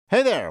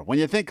Hey there, when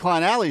you think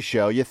Klein Alley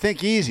Show, you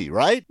think easy,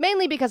 right?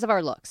 Mainly because of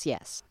our looks,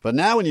 yes. But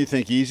now when you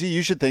think easy,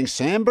 you should think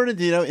San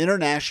Bernardino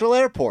International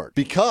Airport.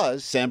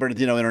 Because San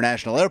Bernardino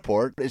International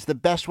Airport is the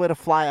best way to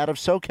fly out of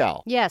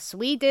SoCal. Yes,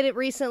 we did it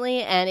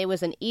recently, and it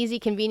was an easy,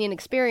 convenient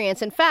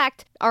experience. In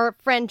fact, our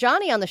friend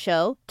Johnny on the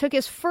show took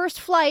his first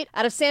flight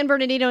out of San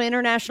Bernardino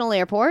International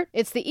Airport.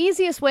 It's the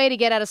easiest way to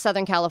get out of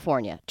Southern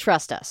California.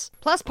 Trust us.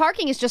 Plus,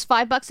 parking is just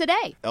 $5 a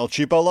day. El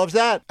Cheapo loves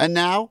that. And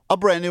now, a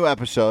brand new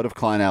episode of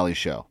Klein Alley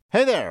Show.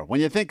 Hey there, when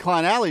you think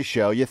Klein Alley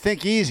Show, you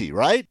think easy,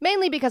 right?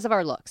 Mainly because of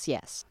our looks,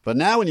 yes. But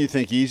now when you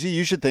think easy,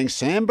 you should think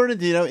San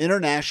Bernardino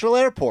International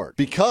Airport.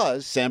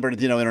 Because San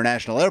Bernardino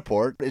International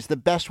Airport is the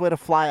best way to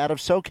fly out of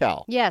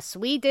SoCal. Yes,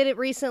 we did it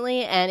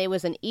recently, and it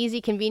was an easy,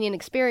 convenient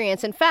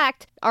experience. In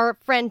fact, our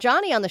friend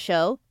Johnny on the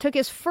show took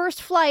his first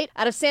flight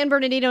out of San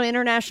Bernardino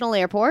International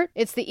Airport.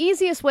 It's the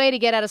easiest way to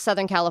get out of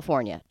Southern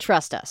California.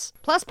 Trust us.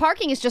 Plus,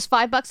 parking is just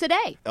 $5 a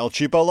day. El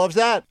Cheapo loves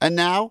that. And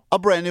now, a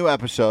brand new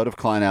episode of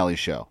Klein Alley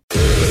Show.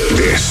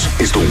 This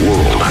is the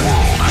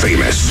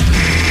world-famous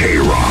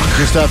K-Rock.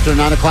 Just after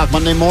 9 o'clock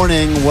Monday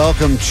morning,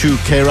 welcome to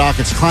K-Rock.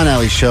 It's Klein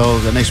Alley Show.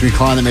 That makes me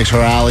Klein, that makes her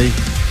Alley.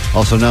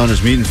 Also known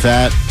as Meat and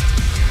Fat,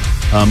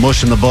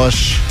 Mush in the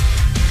Bush.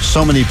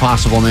 So many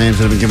possible names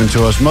that have been given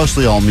to us,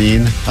 mostly all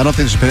mean. I don't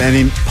think there's been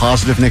any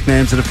positive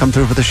nicknames that have come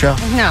through for the show.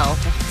 No,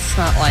 it's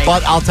not like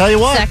But I'll tell you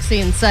what. sexy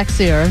and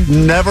sexier.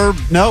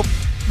 Nope.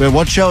 But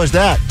what show is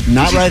that?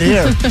 Not right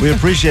here. We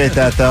appreciate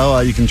that, though.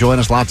 You can join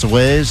us lots of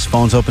ways.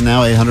 Phone's open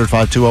now,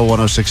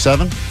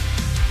 800-520-1067.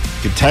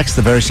 You can text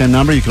the very same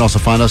number. You can also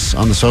find us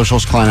on the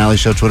socials, Klein Alley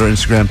Show, Twitter,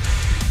 Instagram,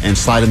 and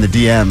slide in the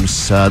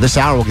DMs. This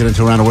hour, we'll get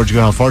into a round of Where'd You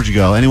Go, How Far'd You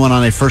Go? Anyone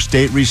on a first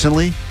date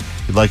recently?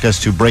 You'd like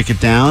us to break it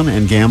down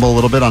and gamble a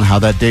little bit on how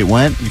that date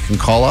went? You can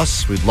call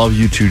us. We'd love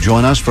you to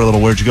join us for a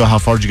little Where'd You Go, How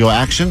Far'd You Go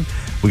action.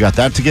 We got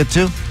that to get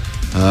to.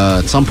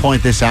 At some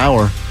point this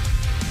hour,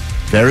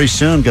 very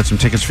soon, get some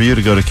tickets for you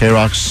to go to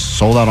K-Rock's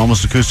sold-out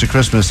Almost Acoustic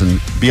Christmas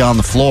and be on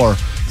the floor.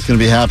 It's going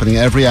to be happening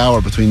every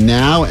hour between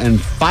now and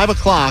 5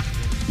 o'clock.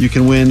 You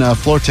can win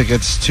floor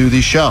tickets to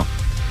the show.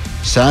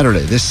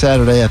 This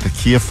Saturday at the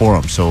Kia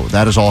Forum. So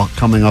that is all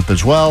coming up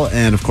as well.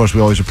 And, of course,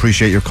 we always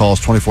appreciate your calls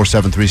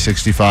 24/7,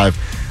 365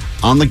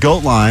 on the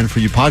GOAT line for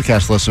you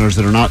podcast listeners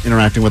that are not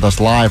interacting with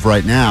us live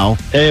right now.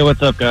 Hey,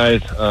 what's up,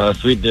 guys?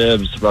 Sweet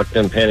Dibs, rock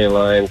them panty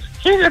lines.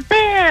 She's a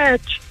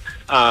bitch!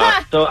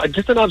 So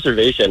just an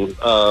observation,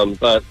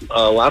 but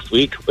last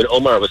week when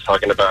Omar was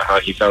talking about how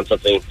he found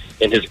something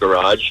in his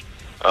garage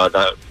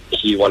that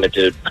he wanted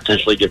to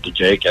potentially give to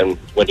Jake, and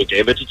when he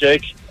gave it to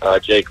Jake,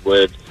 Jake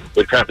would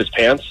crap his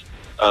pants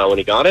when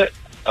he got it.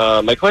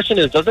 My question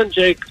is, doesn't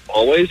Jake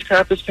always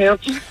crap his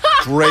pants?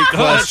 Great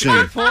question.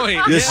 That's a good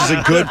point. This is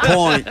a good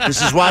point.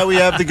 This is why we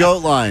have the GOAT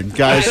line,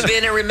 guys. I've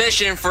been in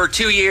remission for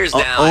 2 years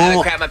now. I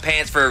haven't crapped my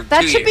pants for 2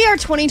 That years. should be our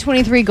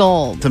 2023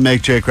 goal, To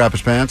make Jake crap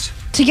his pants?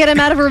 to get him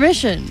out of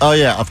remission. Oh,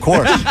 yeah, of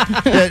course.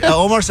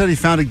 Omar said he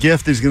found a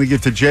gift he's going to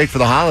give to Jake for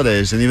the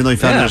holidays, and even though he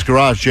found it in his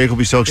garage, Jake will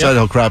be so excited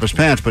he'll crap his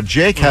pants. But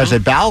Jake has a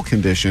bowel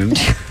condition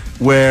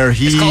where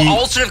he... It's called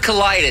ulcerative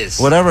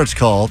colitis. Whatever it's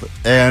called.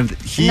 And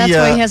he... And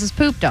that's why he has his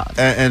poop dog.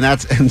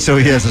 And so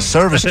he has a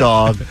service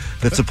dog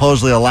that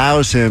supposedly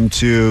allows him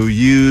to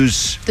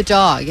use The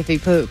dog, if he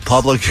poops.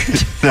 public...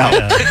 No.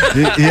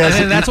 He has,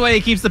 And that's why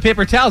he keeps the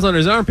paper towels under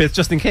his armpits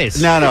just in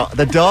case. No.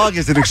 The dog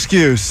is an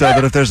excuse so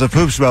that if there's a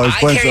poop smell, he's I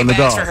placed carry on the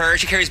bags dog. for her.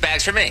 She carries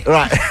bags for me.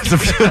 Right.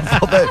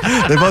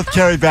 They both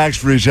carry bags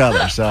for each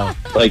other, so...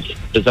 Like,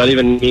 does that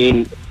even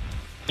mean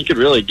you could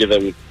really give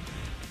him,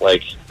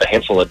 like, a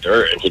handful of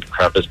dirt and he'd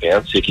crap his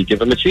pants? You could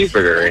give him a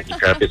cheeseburger and he'd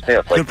crap his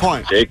pants. Like, Good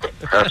point. Jake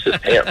craps his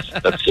pants.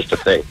 That's just a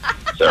thing.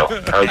 So,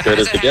 how good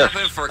is the Hasn't gift?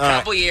 happened for a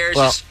couple years.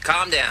 well, Just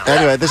calm down.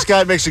 Anyway, this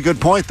guy makes a good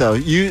point, though.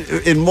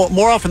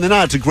 More often than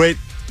not, it's a great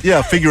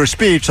figure of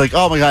speech. Like,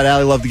 oh, my God,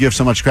 Allie loved to give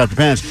so much crap to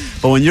pants.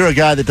 But when you're a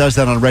guy that does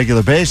that on a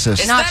regular basis,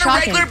 It's Not not,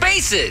 shocking. a regular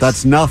basis.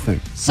 that's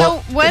nothing. So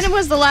when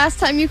was the last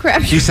time you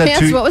crapped He your said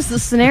pants? two- What was the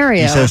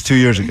scenario? He says 2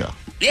 years ago.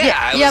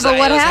 yeah. but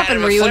what happened?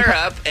 Having Were a you in flare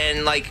up,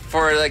 and like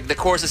for like the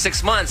course of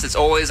 6 months, it's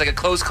always like a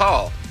close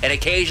call, and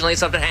occasionally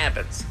something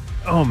happens.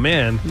 Oh,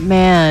 man.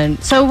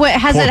 Man. So what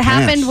has Poor it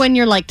happened pants. when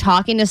you're like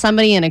talking to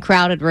somebody in a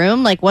crowded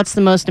room? Like what's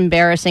the most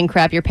embarrassing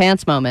crap your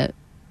pants moment?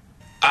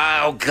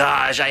 Oh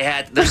gosh,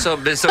 there's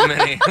been so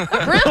many.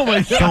 Oh,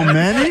 my God. So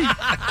many?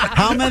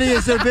 How many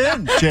has there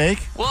been, Jake?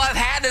 Well, I've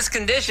had this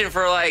condition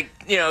for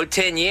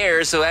 10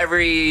 years. So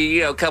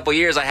every couple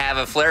years I have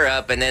a flare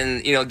up, and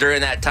then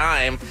during that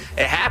time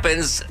it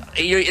happens.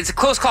 It's a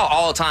close call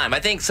all the time.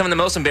 I think some of the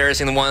most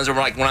embarrassing ones are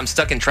like when I'm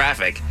stuck in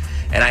traffic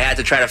and I had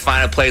to try to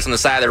find a place on the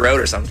side of the road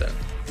or something.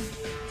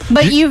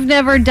 But you've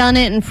never done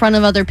it in front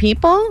of other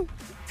people?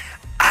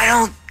 I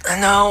don't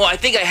know. I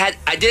think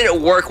I did it at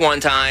work one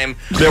time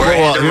where I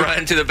had to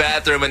run to the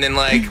bathroom and then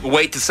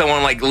wait till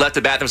someone left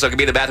the bathroom so I could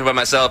be in the bathroom by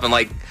myself and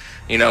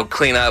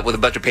clean up with a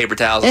bunch of paper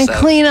towels and And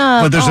stuff. clean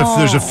up. But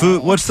there's a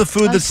food. What's the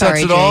food I'm that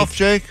sorry, sets it Jake. off,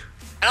 Jake?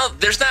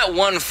 There's not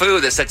one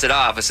food that sets it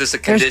off. It's just a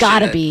There's condition.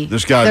 gotta that- be.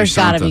 There's gotta be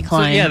something.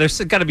 Klein. Yeah, there's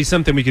got to be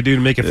something we could do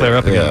to make it flare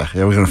up again.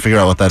 Yeah, we're going to figure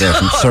out what that is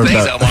and serve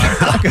Thanks, that.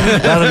 Omar.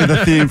 That'll be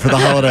the theme for the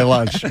holiday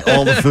lunch.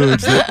 All the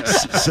foods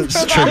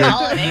that trigger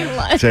Holiday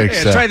lunch.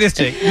 Jake's. Yeah, try this,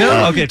 Jake.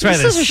 No, okay, try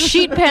This is a this.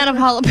 sheet pan of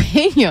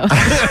jalapeno.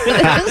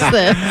 What is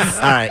this?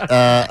 All right,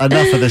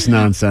 enough of this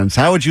nonsense.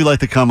 How would you like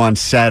to come on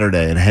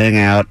Saturday and hang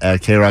out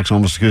at K-Rock's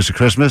Almost Goose of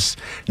Christmas?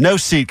 No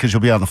seat because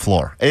you'll be on the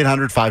floor.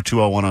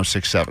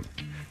 800-520-1067.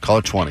 Call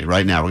it 20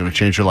 right now. We're going to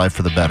change your life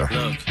for the better.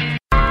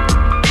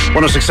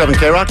 1067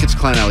 K-Rock, it's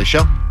Klein Alley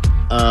Show.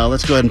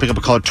 Let's go ahead and pick up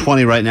a call at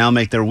 20 right now.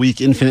 Make their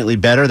week infinitely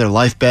better, their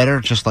life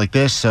better, just like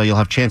this. You'll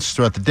have chances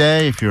throughout the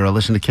day. If you're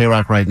listening to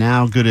K-Rock right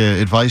now, good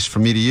advice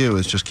from me to you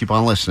is just keep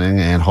on listening,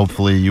 and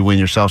hopefully you win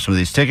yourself some of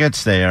these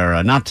tickets. They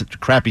are not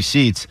crappy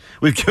seats.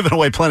 We've given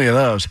away plenty of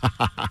those.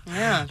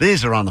 Yeah.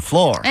 These are on the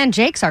floor. And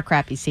Jake's our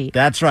crappy seat.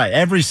 That's right.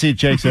 Every seat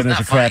Jake's in is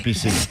a crappy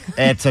seat.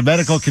 It's a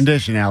medical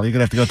condition, Al. You're going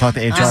to have to go talk to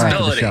HR after the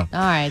Disability. show. All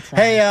right. So.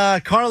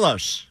 Hey,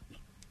 Carlos,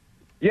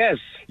 Yes.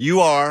 you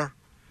are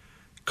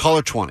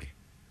caller 20.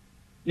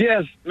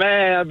 Yes,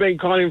 man. I've been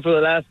calling for the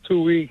last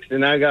 2 weeks,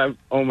 and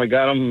oh my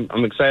God,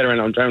 I'm excited right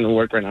now. I'm driving to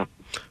work right now.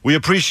 We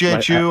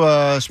appreciate you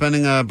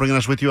bringing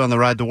us with you on the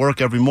ride to work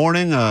every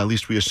morning. At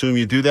least we assume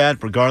you do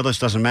that. Regardless,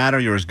 doesn't matter.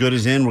 You're as good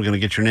as in. We're going to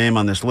get your name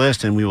on this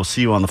list, and we will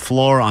see you on the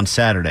floor on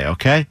Saturday,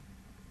 okay?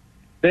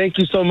 Thank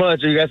you so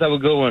much. You guys have a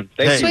good one.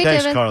 Thank you. Sweet,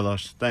 Thanks, David.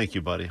 Carlos. Thank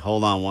you, buddy.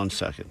 Hold on one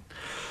second.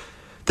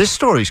 This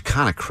story's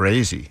kind of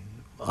crazy.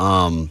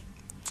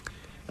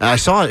 I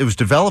saw it was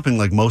developing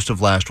like most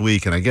of last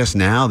week, and I guess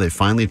now they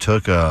finally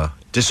took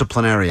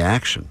disciplinary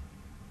action,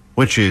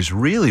 which is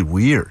really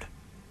weird.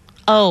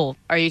 Oh,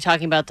 are you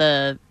talking about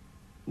the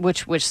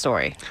which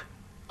story?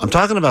 I'm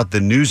talking about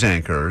the news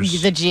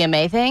anchors The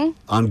GMA thing?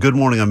 on Good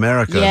Morning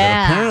America that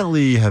Yeah.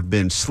 apparently have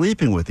been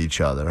sleeping with each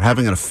other,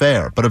 having an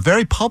affair, but a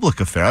very public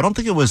affair. I don't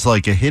think it was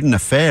like a hidden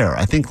affair.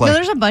 I think No, like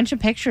there's a bunch of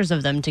pictures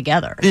of them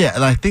together. yeah,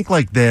 and I think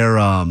like their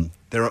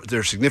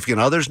significant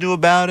others knew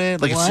about it.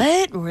 Like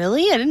What?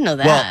 Really? I didn't know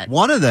well, that.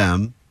 one of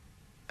them,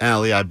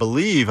 Allie, I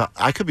believe,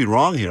 I could be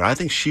wrong here. I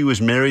think she was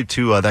married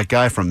to that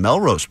guy from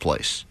Melrose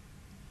Place.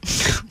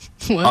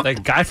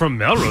 That guy from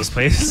Melrose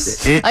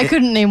Place. I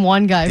couldn't name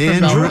one guy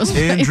from Melrose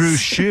Place. Andrew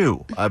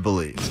Shue, I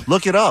believe.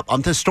 Look it up.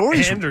 The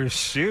story's Andrew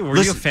Shue. Were you a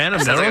Listen- fan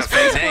of Sounds like a Melrose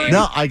fake Place? name.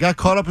 No, I got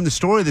caught up in the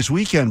story this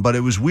weekend, but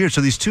it was weird.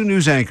 So these two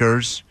news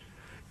anchors,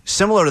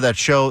 similar to that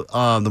show,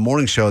 the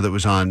morning show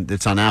it's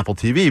on Apple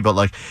TV, but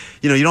like,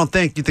 you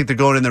think they're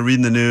going in there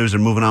reading the news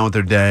and moving on with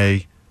their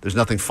day. There's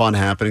nothing fun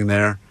happening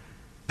there.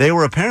 They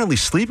were apparently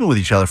sleeping with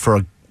each other for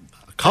a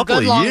couple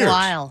good of long years.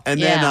 while. And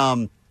Yeah.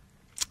 then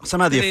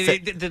somehow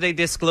Did they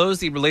disclose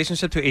the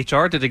relationship to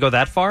HR? Did they go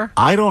that far?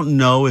 I don't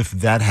know if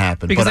that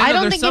happened. Because but I I know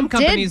don't there's think some it did.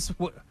 companies.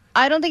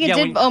 I don't think it Yeah,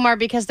 did, when- Omar,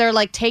 because they're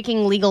like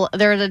taking legal.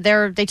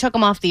 They took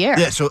them off the air.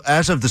 yeah, so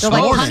as of this They're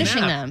like morning,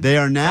 punishing them. they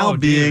are now Oh,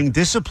 being dear.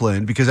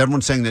 disciplined because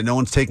everyone's saying that no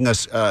one's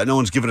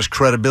giving us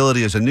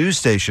credibility as a news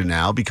station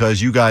now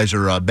because you guys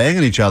are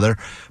banging each other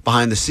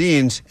behind the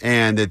scenes,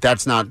 and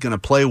that's not going to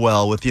play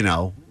well with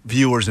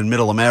viewers in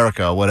Middle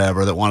America, or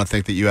whatever, that want to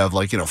think that you have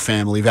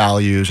family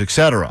values,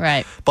 etc.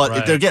 Right. But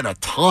Right. they're getting a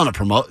ton of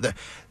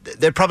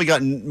They've probably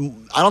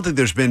gotten. I don't think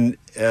there's been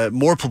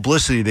more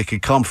publicity that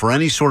could come for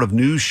any sort of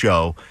news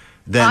show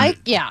than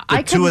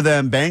the two of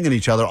them banging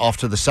each other off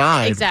to the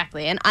side.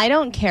 Exactly. And I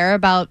don't care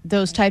about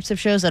those types of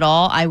shows at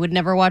all. I would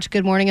never watch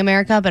Good Morning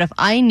America, but if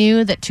I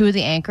knew that two of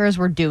the anchors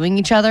were doing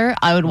each other,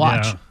 I would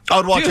watch. Yeah. I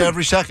would watch Dude. it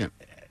every second.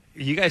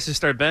 You guys should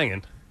start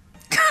banging.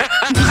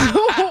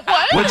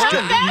 What?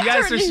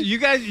 You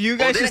guys should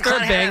didn't start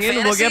Klein have a banging,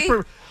 and we'll get.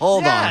 fantasy?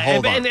 Hold on,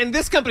 hold on. And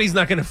this company's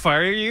not going to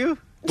fire you.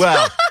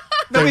 Well,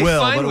 They'll they be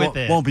will, fine but with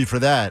it it. won't be for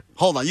that.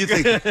 Hold on. You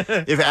think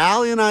if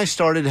Allie and I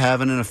started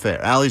having an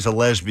affair, Allie's a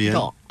lesbian.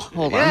 Oh,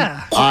 hold on.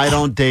 Yeah. I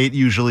don't date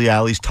usually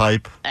Allie's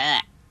type.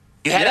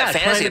 You had that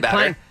fantasy about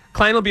her.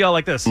 Klein will be all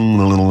like this.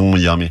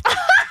 Yummy.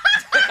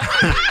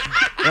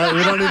 Right,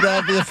 we don't need to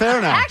have the affair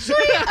now. Actually,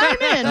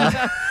 I'm in.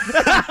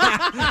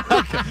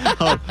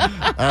 All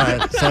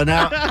right. So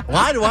now,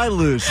 why do I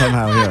lose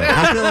somehow here?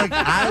 I feel like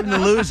I'm the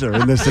loser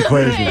in this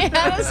equation. Hey,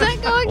 how does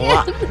that go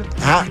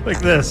again? Like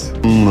this.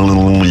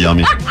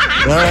 Yummy.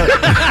 All right.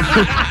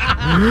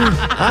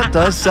 That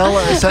does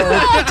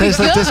it tastes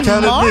like Good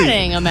discounted meat.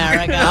 morning,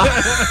 America.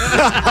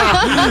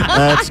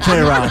 That's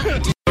K-Rock.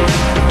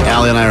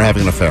 Allie and I are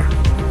having an affair.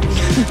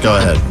 Go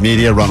ahead.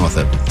 Media, run with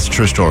it. It's a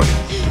true story.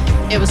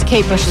 It was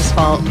Kate Bush's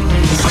fault.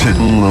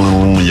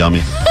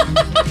 Yummy.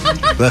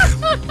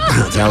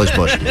 It's Allie's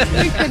Bush.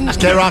 It's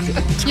K-Rock.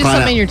 It's Use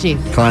something in your teeth.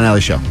 Klein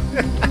Alley Show.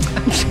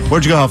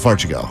 Where'd you go? How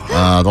far'd you go?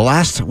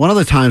 One of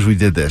the times we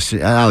did this,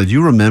 Allie, do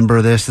you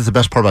remember this? This is the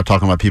best part about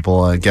talking about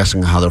people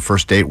guessing how their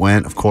first date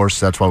went. Of course,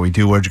 that's why we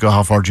do Where'd You Go?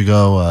 How far'd you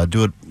go?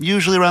 Do it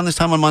usually around this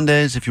time on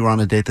Mondays. If you were on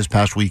a date this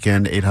past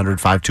weekend,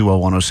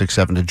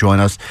 800-520-1067 to join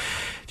us.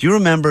 Do you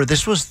remember,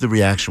 this was the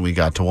reaction we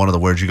got to one of the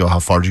Where'd You Go? How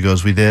far'd you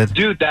goes we did?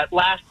 Dude, that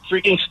last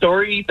freaking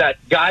story that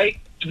guy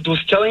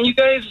was telling you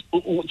guys,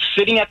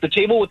 sitting at the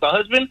table with the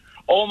husband,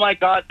 oh my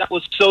God, that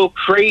was so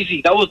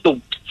crazy. That was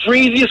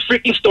craziest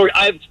freaking story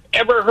I've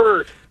ever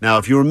heard. Now,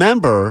 if you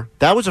remember,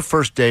 that was a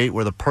first date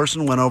where the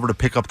person went over to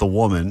pick up the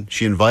woman.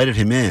 She invited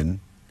him in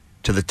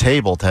to the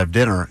table to have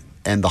dinner,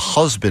 and the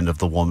husband of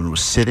the woman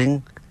was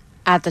sitting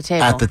At the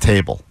table. at the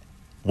table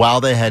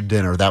while they had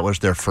dinner. That was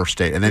their first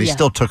date. And then he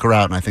still took her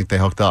out, and I think they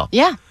hooked up.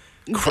 Yeah.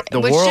 The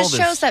Which world just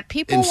shows is that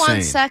people want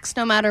insane. sex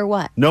no matter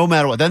what. No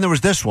matter what. Then there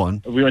was this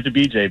one, We went to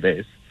BJ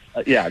Base.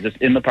 Just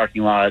in the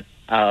parking lot,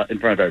 in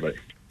front of everybody.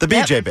 the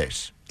BJ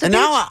base. And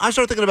now I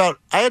started thinking about,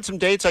 I had some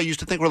dates I used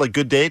to think were like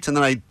good dates, and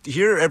then I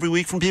hear every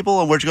week from people,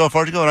 and where'd you go, how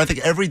far'd you go? And I think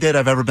every date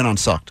I've ever been on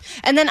sucked.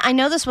 And then I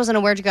know this wasn't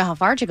a where'd you go, how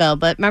far'd you go,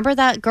 but remember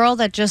that girl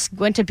that just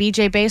went to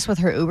BJ Base with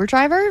her Uber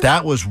driver?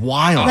 That was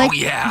wild. Oh,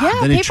 yeah.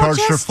 Yeah, Then he people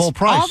charged her just full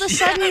price. All of a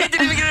sudden,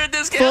 Didn't even get a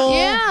discount. Full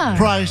Yeah.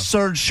 price,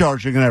 surge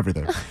charging and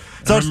everything.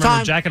 So it's Remember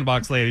time. Jack in the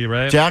Box lady,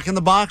 right? Jack in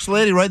the Box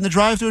lady right in the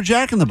drive-through,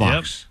 Jack in the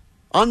Box.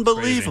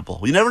 Unbelievable.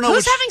 You never know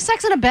who's which... having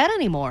sex in a bed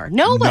anymore?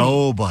 Nobody.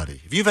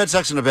 Nobody. If you've had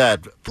sex in a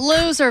bed,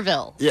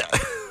 Loserville. yeah.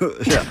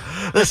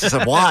 Yeah. This is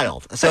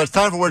wild. So it's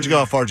time for Where'd You Go,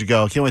 How Far'd You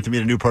Go? Can't wait to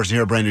meet a new person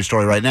here, a brand new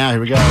story right now.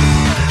 Here we go.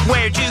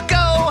 Where'd you go?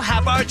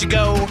 How far'd you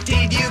go?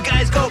 Did you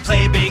guys go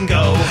play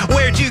bingo?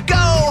 Where'd you go?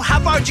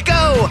 How far'd you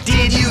go?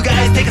 Did you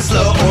guys take it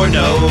slow or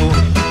no?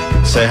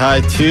 Say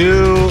hi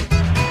to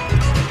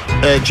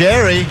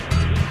Jerry.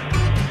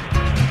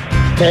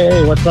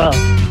 Hey, what's up?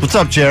 What's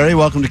up, Jerry?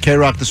 Welcome to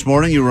K-Rock this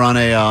morning. You were on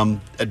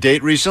a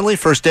date recently,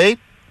 first date?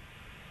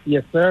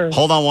 Yes, sir.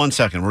 Hold on one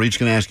second. We're each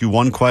going to ask you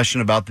one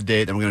question about the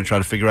date, and we're going to try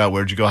to figure out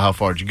where'd you go, how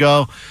far'd you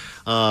go.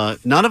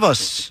 None of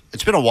us,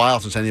 it's been a while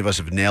since any of us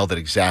have nailed it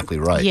exactly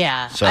right.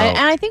 Yeah. So, And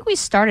I think we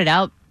started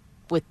out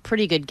with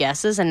pretty good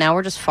guesses, and now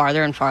we're just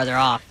farther and farther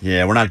off.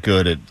 yeah, we're not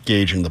good at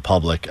gauging the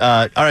public.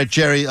 All right,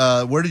 Jerry,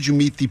 where did you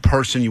meet the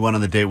person you went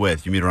on the date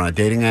with? You meet her on a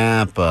dating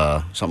app,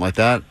 something like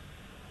that?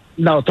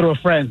 No, through a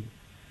friend.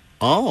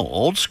 Oh,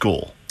 old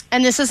school.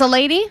 And this is a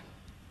lady?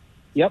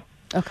 Yep.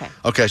 Okay.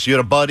 Okay, so you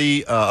had a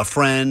buddy, a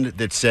friend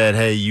that said,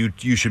 hey, you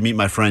should meet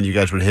my friend. You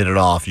guys would hit it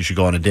off. You should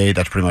go on a date.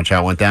 That's pretty much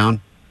how it went down?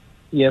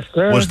 Yes,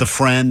 sir. Was the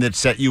friend that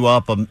set you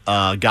up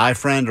a guy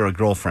friend or a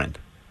girlfriend?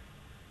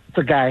 It's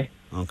a guy.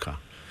 Okay.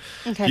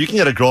 Okay. You can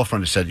get a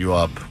girlfriend to set you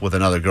up with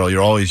another girl.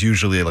 You're always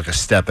usually like a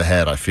step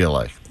ahead, I feel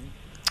like.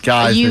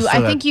 Guys,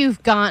 I think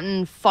you've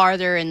gotten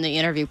farther in the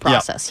interview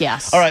process,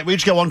 yes. All right, we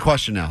each get one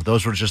question now.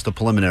 Those were just the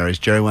preliminaries.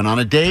 Jerry went on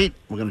a date.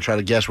 We're going to try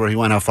to guess where he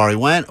went, how far he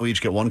went. We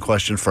each get one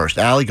question first.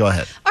 Allie, go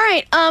ahead. All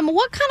right.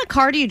 What kind of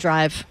car do you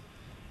drive?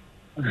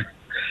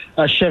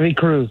 A Chevy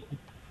Cruze.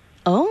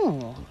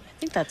 Oh, I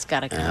think that's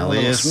got to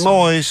Allie is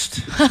moist.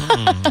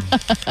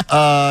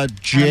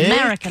 Jake,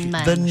 American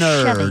man, the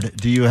nerd. Chevy.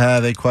 Do you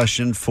have a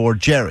question for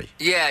Jerry?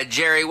 Yeah,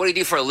 Jerry, what do you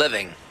do for a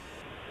living?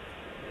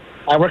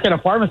 I work at a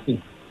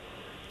pharmacy.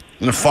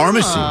 In a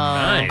pharmacy?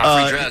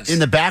 Nice. Free drugs. In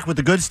the back with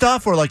the good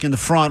stuff or like in the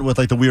front with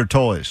like the weird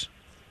toys?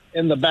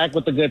 In the back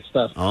with the good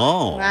stuff.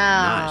 Oh,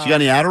 Wow. nice. You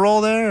got any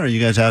Adderall there or are you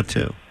guys out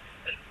too?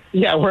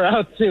 Yeah, we're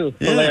out too.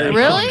 Yeah. Hilarious.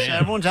 Really?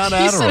 Everyone's out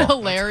You said Adderall.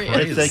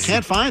 hilarious. They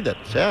can't find it.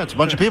 Yeah, it's a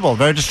bunch of people.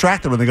 Very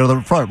distracted when they go to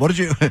the front. What did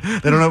you... They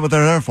don't know what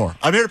they're there for.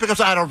 I'm here to pick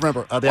up... I don't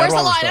remember. Where's the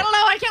Adderall line? I store. don't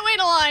know. I can't wait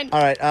in line.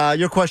 All right,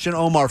 your question,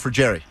 Omar, for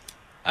Jerry.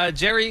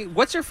 Jerry,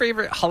 what's your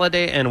favorite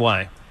holiday and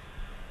why?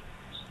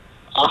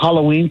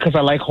 Halloween, because I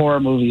like horror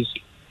movies.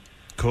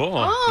 Cool.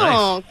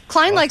 Oh,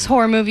 Klein likes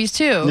horror movies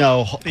too.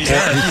 No. He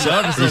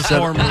loves those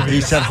horror movies. He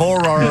said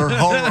horror.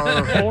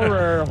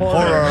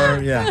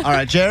 Horror. Yeah. All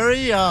right,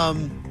 Jerry.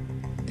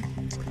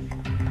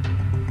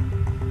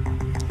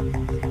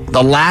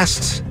 The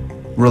last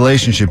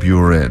relationship you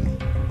were in,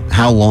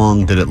 how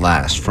long did it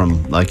last?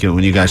 From like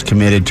when you guys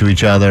committed to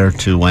each other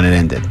to when it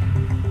ended?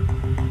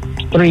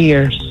 3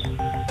 years.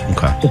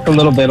 Okay. Just a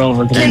little bit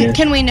over 3 years.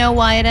 Can we know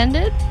why it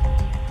ended?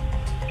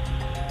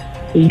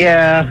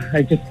 Yeah,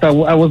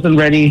 I wasn't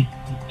ready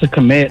to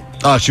commit.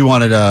 Oh, she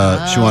wanted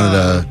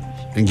a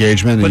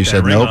engagement, and Put you that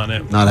said ring nope, on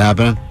it. not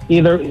happening.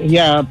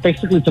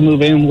 Basically to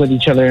move in with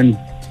each other, and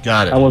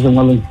Got I it. wasn't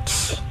willing.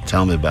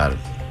 Tell me about it.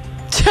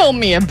 Tell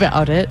me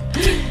about it.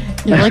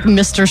 You're like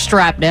Mr.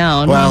 Strap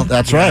Down. Well,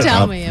 that's right.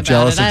 Tell I'm me about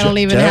jealous it. of I don't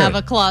even Jerry. have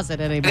a closet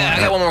anymore. Yeah, I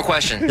got one more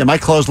question. Yeah, my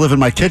clothes live in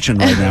my kitchen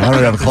right now. I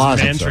don't have a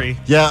closet. so- Pantry.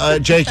 Yeah,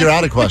 Jake, you're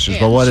out of questions,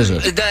 but what is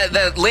it?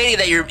 The lady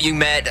that you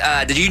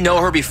met, did you know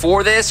her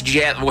before this?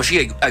 Was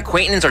she an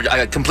acquaintance or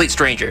a complete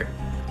stranger?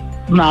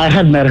 No, I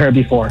had met her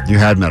before. You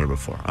had met her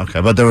before.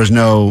 Okay, but there was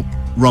no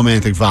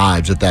romantic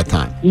vibes at that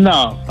time.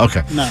 No.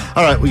 Okay. No.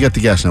 All right, we get the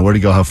guess now. Where'd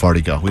he go? How far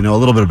did he go? We know a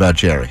little bit about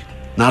Jerry.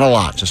 Not a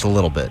lot, just a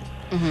little bit.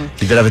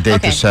 He did have a date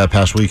Okay. this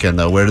past weekend,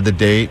 though. Where was the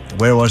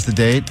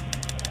date?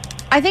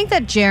 I think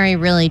that Jerry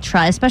really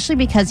tried, especially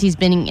because he's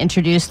been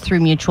introduced through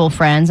mutual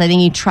friends. I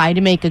think he tried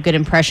to make a good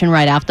impression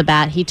right off the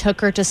bat. He took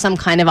her to some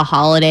kind of a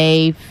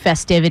holiday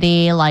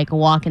festivity, like a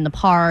walk in the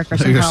park or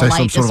some You're kind going to of say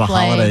some light sort of a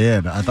display. Holiday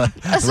Inn. I thought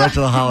right to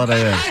the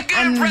Holiday Inn.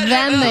 And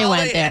then they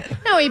went there.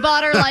 No, he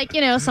bought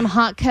her some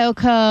hot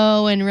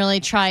cocoa and really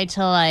tried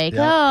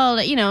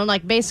to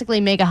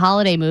basically make a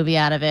holiday movie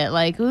out of it.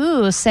 Like,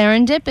 ooh,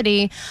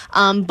 serendipity.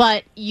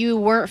 But you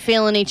weren't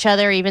feeling each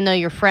other, even though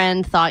your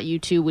friend thought you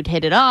two would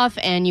hit it off,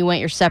 and you went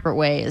your separate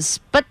ways.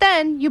 But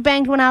then you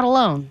banged one out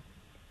alone.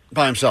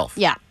 By himself?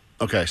 Yeah.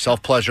 Okay,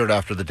 self-pleasured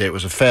after the date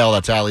was a fail.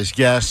 That's Allie's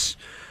guess.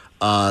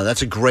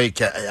 That's a great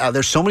guess.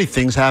 There's so many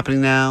things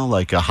happening now,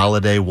 like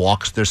holiday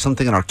walks. There's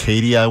something in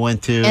Arcadia I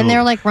went to. And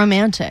they're like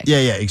romantic. Yeah,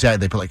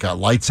 exactly. They put like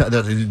lights,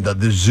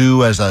 the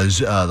zoo as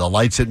the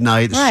lights at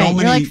night. Right. So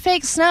many, you're like,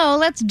 fake snow,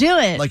 let's do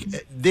it. like,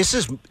 this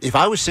is, if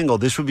I was single,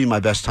 this would be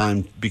my best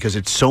time because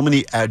it's so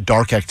many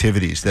dark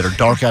activities that are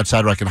dark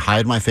outside where I can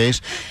hide my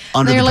face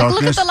under They're the like,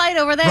 darkness. look at the light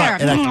over there.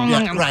 Right,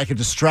 and I can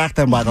distract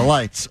them by the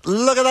lights.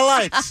 Look at the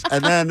lights.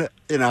 And then,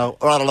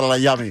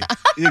 yummy.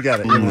 You get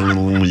it.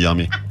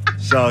 Yummy.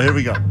 So here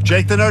we go.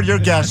 Jake the Nerd, your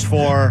guess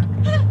for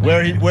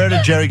where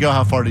did Jerry go?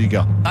 How far did he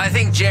go? I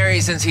think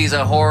Jerry, since he's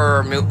a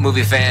horror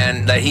movie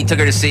fan, that he took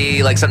her to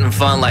see like something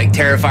fun like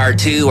Terrifier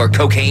 2 or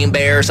Cocaine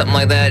Bear or something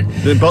like that.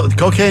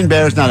 Cocaine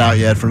Bear's not out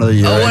yet for another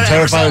year. Oh, and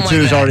Terrifier 2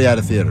 is like already out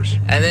of theaters.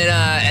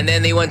 And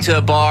then they went to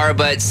a bar,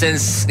 but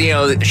since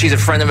she's a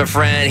friend of a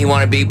friend, he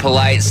wanted to be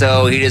polite,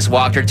 so he just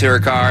walked her to her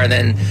car, and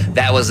then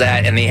that was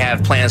that. And they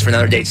have plans for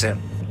another date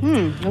soon.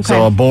 Okay.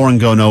 So a boring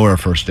go nowhere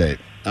first date.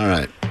 All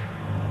right.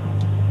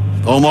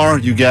 Omar,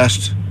 you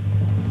guessed.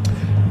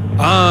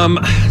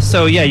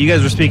 So yeah, you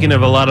guys were speaking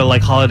of a lot of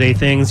like holiday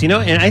things, and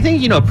I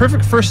think a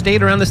perfect first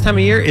date around this time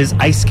of year is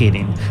ice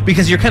skating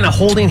because you're kind of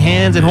holding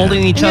hands and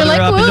holding each You're other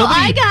like, up. woo, And nobody,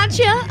 I got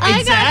you.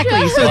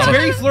 exactly. So it's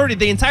very flirty.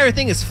 The entire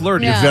thing is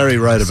flirty. Yeah. You're very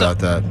right about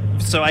that.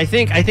 So I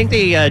think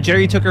they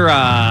Jerry took her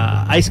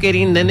ice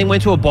skating, then they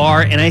went to a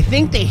bar, and I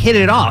think they hit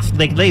it off.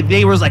 Like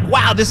they was like,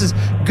 wow, this is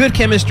good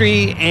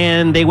chemistry,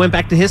 and they went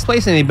back to his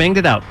place and they banged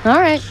it out. All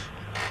right.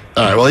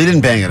 All right, well, he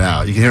didn't bang it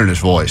out. You can hear it in his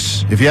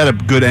voice. If you had a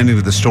good ending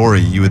to the story,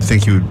 you would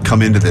think you would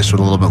come into this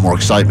with a little bit more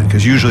excitement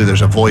because usually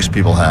there's a voice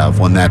people have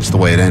when that's the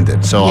way it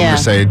ended. So I'm going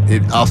to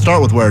say, I'll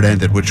start with where it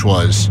ended, which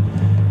was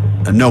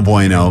no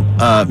bueno.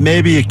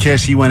 Maybe a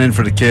kiss. He went in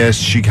for the kiss.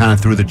 She kind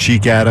of threw the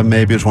cheek at him.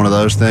 Maybe it's one of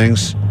those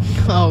things.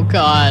 Oh,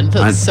 God.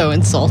 That's so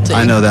insulting.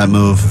 I know that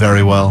move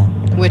very well.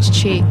 Which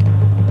cheek?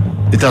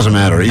 It doesn't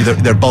matter.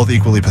 They're both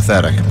equally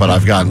pathetic, but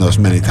I've gotten those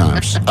many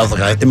times. I was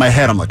like, in my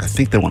head, I'm like, I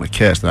think they want to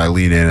kiss. And I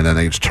lean in, and then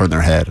they just turn their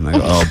head, and I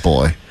go, oh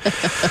boy.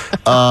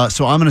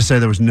 So I'm going to say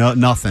there was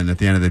nothing at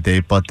the end of the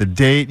date, but the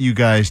date you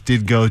guys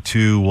did go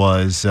to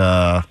was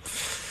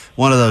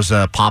one of those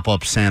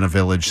pop-up Santa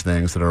Village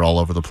things that are all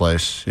over the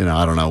place.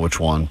 I don't know which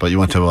one, but you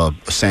went to a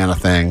Santa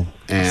thing.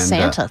 And,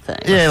 Santa thing?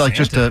 Yeah, like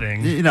just a,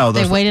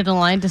 They waited in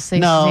line to say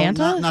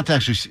Santa? not to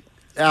actually see.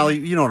 Allie,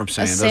 you know what I'm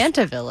saying.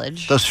 Santa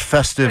Village. Those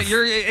festive...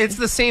 It's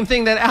the same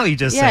thing that Allie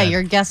just said. Yeah,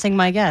 you're guessing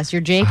my guess.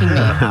 You're jaking me.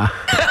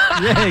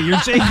 Yeah, you're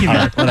jaking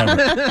me.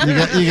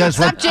 Whatever. You guys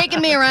Stop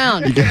jaking me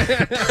around.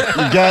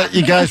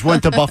 You guys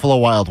went to Buffalo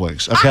Wild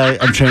Wings, okay?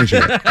 I'm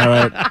changing it, all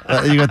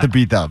right? You got the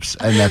B-dubs,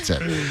 and that's it.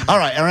 All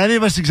right, are any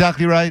of us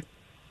exactly right?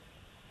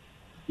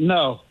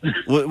 No.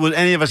 Would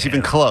any of us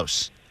even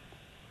close?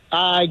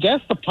 I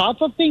guess the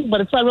pop-up thing,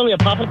 but it's not really a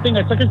pop-up thing.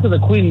 I took her to the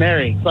Queen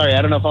Mary. Sorry,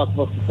 I don't know if I was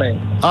supposed to say.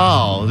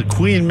 Oh, the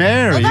Queen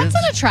Mary. Well, that's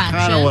an attraction.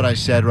 Kind of what I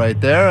said right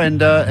there.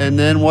 And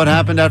then what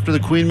happened after the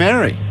Queen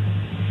Mary?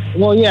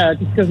 Well, yeah,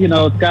 just because,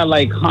 it's got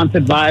like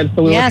haunted vibes,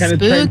 so we were kind of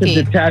trying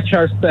to detach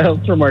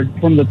ourselves from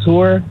the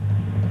tour.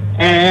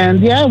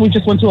 And yeah, we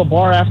just went to a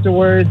bar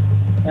afterwards,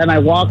 and I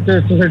walked her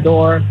to her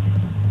door,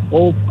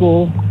 old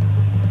school,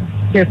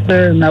 kissed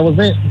her, and that was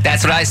it.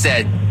 That's what I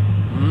said.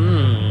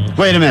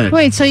 Wait a minute.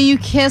 Wait, so you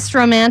kissed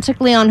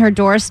romantically on her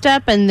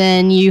doorstep, and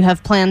then you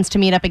have plans to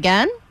meet up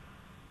again?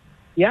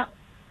 Yeah.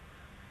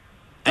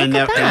 And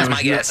Look at that. there was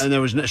my guess. And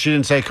there was she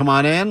didn't say, "Come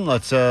on in,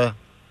 let's." No.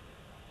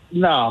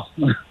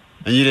 And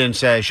you didn't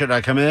say, "Should I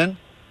come in?"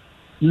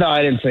 No,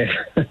 I didn't say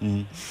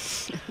it.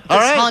 All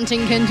right.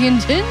 Haunting can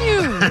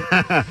continue.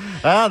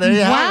 Oh, there you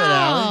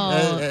Wow.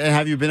 have it, Allie.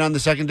 Have you been on the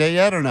second date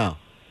yet, or no?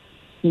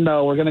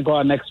 No, we're going to go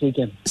out next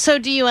weekend. So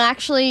do you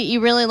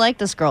really like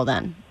this girl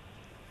then?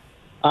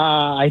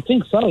 I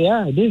think so,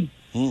 yeah, I do.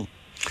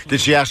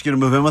 Did she ask you to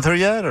move in with her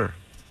yet, or?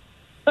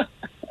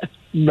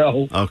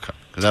 No. Okay,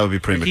 because that would be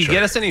premature. Did you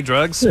get us any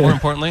drugs, more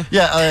importantly?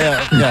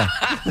 Yeah.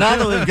 Now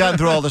that we've gotten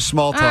through all the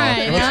small talk, All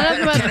right, now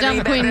enough about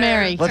dumb Queen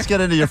Mary. let's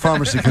get into your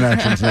pharmacy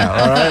connections now,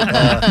 all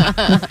right?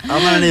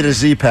 I'm going to need a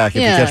Z-Pack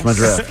if you catch my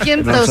drift. Skimp You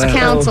know what those I'm saying?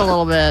 counts a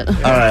little bit.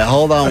 All right,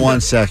 hold on one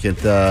second.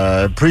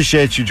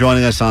 Appreciate you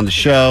joining us on the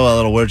show. A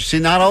little weird. See,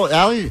 not all,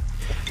 Allie,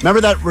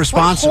 remember that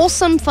response? What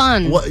wholesome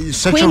fun.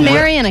 Queen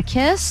Mary and a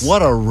kiss?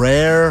 What a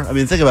rare,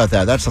 think about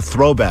that. That's a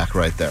throwback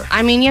right there.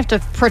 I mean, you have to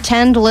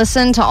pretend to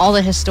listen to all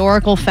the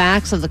historical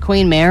facts of the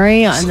Queen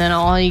Mary, and then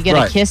you get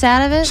Right. a kiss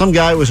out of it? Some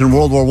guy was in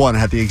World War I and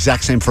had the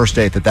exact same first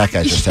date that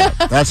guy just had.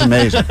 That's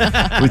amazing.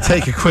 We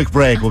take a quick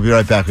break. We'll be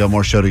right back. We have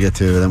more show to get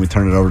to. Then we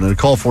turn it over to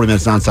Nicole. 40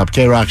 minutes nonstop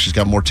K-Rock. She's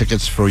got more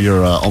tickets for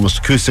your almost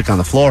acoustic on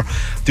the floor.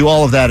 Do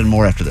all of that and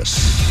more after this.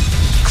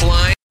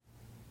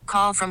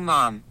 Call from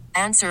mom.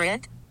 Answer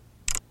it.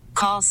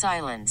 Call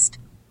silenced.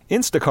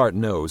 Instacart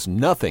knows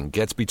nothing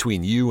gets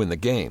between you and the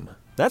game.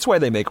 That's why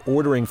they make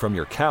ordering from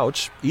your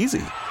couch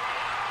easy.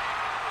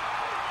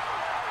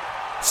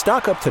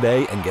 Stock up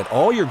today and get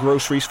all your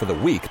groceries for the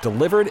week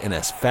delivered in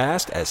as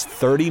fast as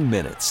 30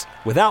 minutes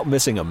without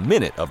missing a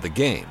minute of the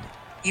game.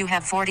 You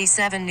have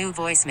 47 new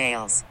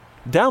voicemails.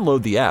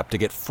 Download the app to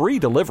get free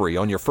delivery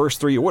on your first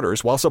 3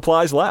 orders while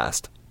supplies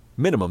last.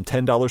 Minimum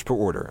 $10 per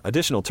order.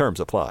 Additional terms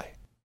apply.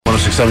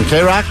 106.7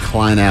 K-Rock,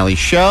 Klein Alley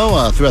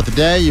Show. Throughout the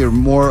day, you're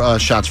more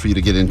shots for you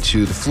to get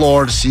into the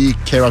floor to see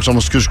K-Rock's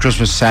Almost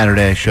Christmas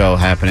Saturday show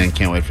happening.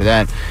 Can't wait for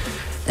that.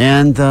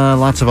 And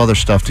lots of other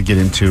stuff to get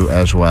into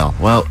as well.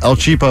 Well, El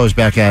Cheapo is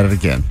back at it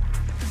again.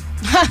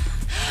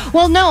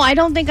 Well, no, I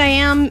don't think I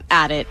am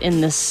at it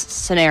in this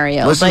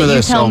scenario. Listen but to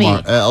this, you tell Omar.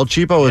 me. El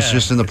Cheapo is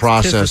just in the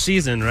process. 'Tis the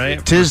season,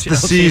 right? 'Tis the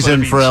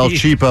season for El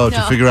Cheapo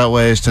to figure out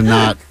ways to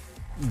not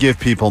give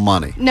people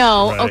money.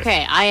 No,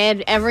 okay. I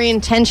had every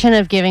intention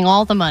of giving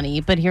all the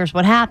money, but here's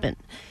what happened.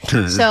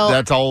 So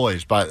that's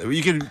always, but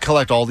you can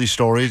collect all these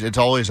stories. It's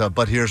always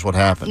but here's what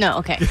happened. No,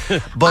 okay.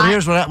 But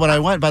here's what when I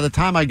went, by the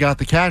time I got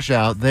the cash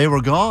out, they were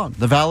gone.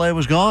 The valet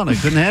was gone. I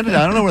couldn't hand it.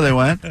 I don't know where they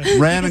went.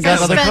 Ran and got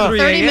another spent car.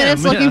 30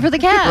 minutes looking for the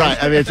cash.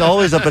 Right. I mean, it's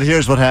always but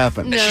here's what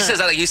happened. She says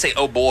that like you say,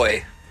 oh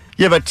boy.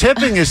 Yeah, but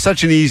tipping is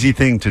such an easy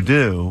thing to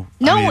do.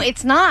 No,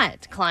 it's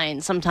not,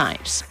 Klein,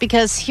 sometimes.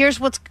 Because here's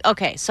what's...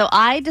 Okay, so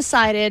I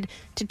decided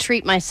to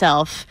treat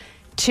myself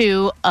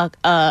to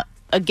a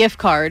gift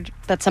card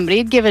that somebody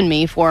had given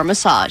me for a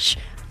massage.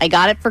 I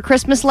got it for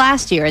Christmas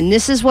last year, and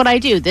this is what I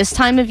do. This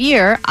time of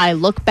year, I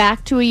look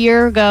back to a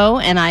year ago,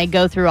 and I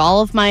go through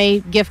all of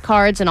my gift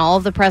cards and all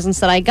of the presents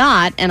that I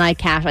got, and I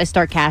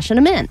start cashing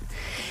them in.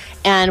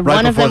 And right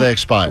one before of them, they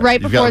expire.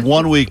 Right You've before, got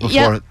 1 week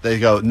before yep. they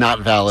go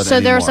not valid so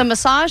anymore. there's a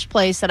massage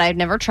place that I've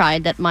never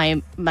tried that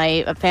my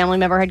family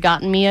member had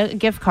gotten me a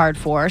gift card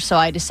for, so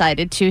I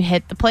decided to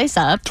hit the place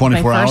up.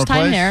 24-hour first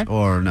time place there.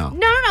 or no?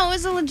 No, it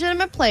was a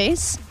legitimate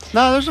place.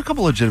 No, there's a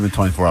couple legitimate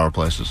 24-hour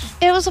places.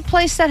 It was a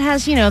place that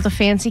has, the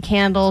fancy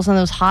candles and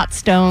those hot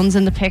stones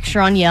and the picture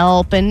on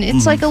Yelp, and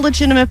it's like a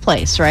legitimate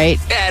place, right?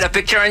 Yeah, and a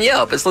picture on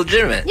Yelp. It's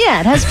legitimate.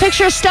 Yeah, it has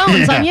picture of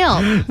stones on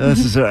Yelp. This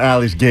is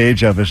Allie's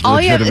gauge of it. All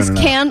you have is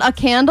a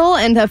candle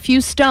and a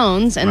few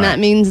stones, and that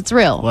means it's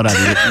real. Whatever.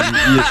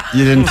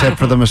 You didn't tip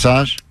for the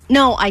massage?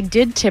 No, I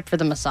did tip for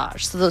the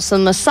massage. So the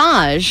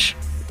massage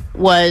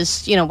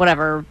was,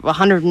 whatever,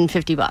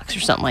 $150 or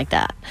something like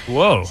that.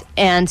 Whoa.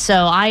 And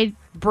so I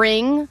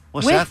bring...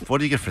 What's that? What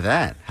do you get for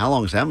that? How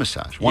long is that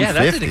massage? $150. Yeah,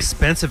 that's an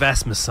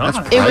expensive-ass massage.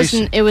 That's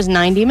pricey. It was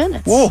 90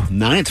 minutes. Whoa,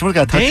 someone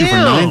got to touch you for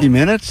 90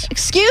 minutes?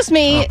 Excuse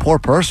me. Poor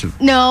person.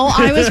 No,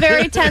 I was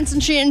very tense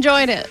and she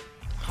enjoyed it.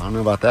 I don't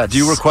know about that. Do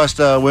you request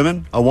a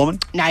woman? No,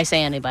 I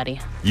say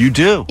anybody. You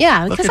do?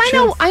 Yeah, because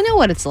I know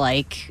what it's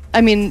like.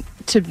 I mean,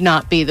 to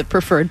not be the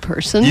preferred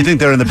person. You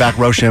think they're in the back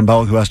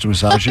Rochambeau who has to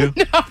massage you?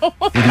 No.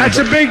 That's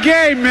a big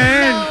game,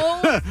 man.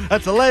 No.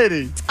 That's a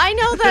lady. I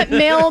know that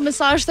male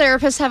massage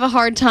therapists have a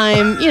hard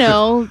time,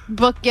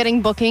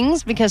 getting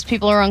bookings because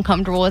people are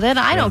uncomfortable with it.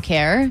 I don't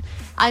care.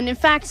 And in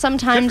fact,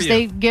 sometimes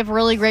they give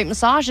really great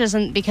massages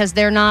because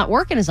they're not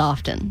working as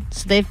often.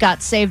 So they've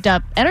got saved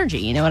up energy.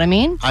 You know what I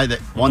mean?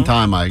 One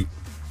time I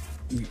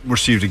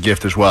received a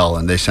gift as well,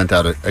 and they sent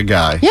out a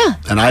guy. Yeah.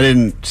 And I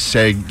didn't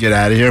say get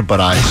out of here, but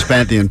I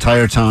spent the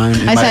entire time.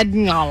 I said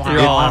no.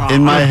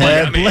 In my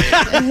head,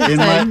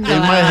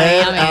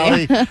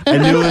 Allie, I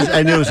knew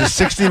it was a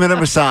 60-minute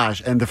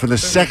massage, and for the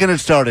second it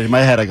started, in my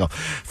head, I go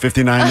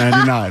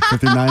 $59.99,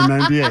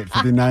 $59.98,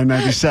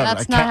 $59.97.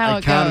 That's not how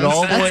it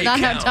goes. That's not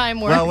how time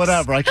works. Well,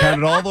 whatever. I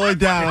counted all the way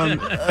down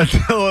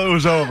until it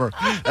was over.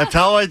 That's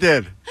how I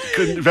did.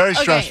 Very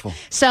stressful.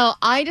 So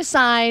I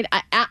decide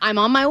I'm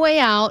on my way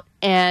out,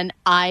 and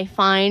I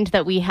find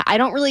that I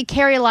don't really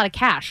carry a lot of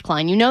cash,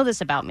 Klein. You know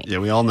this about me. Yeah,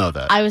 we all know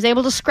that. I was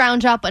able to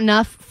scrounge up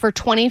enough for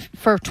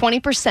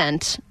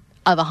 20%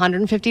 of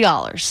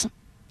 $150.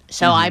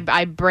 So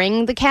I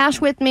bring the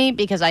cash with me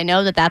because I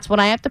know that that's what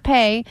I have to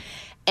pay.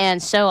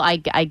 And so I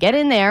get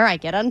in there, I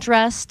get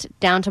undressed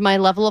down to my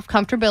level of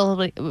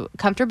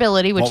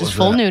comfortability, which is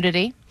full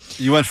nudity.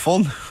 You went full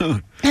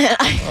nude?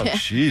 Oh,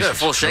 Jesus.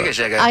 Full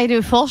shake-a-shake. I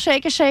do full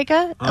shake-a-shake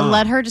and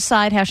let her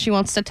decide how she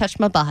wants to touch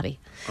my body.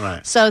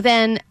 Right. So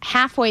then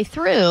halfway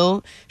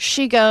through,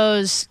 she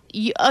goes,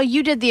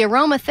 you did the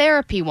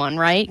aromatherapy one,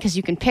 right? Because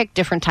you can pick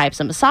different types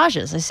of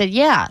massages. I said,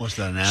 yeah. What's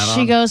that, an add-on?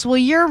 She goes, well,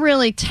 you're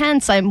really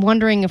tense. I'm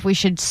wondering if we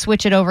should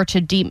switch it over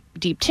to deep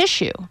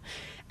tissue.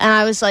 And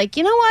I was like,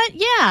 you know what?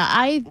 Yeah,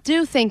 I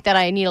do think that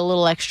I need a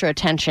little extra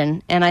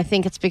attention. And I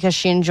think it's because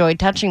she enjoyed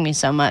touching me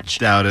so much.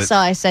 Doubt it. So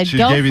I said, she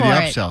go for it. She gave you the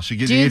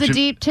upsell. Do the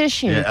deep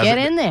tissue. Yeah, get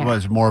in there. It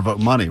was more about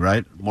money,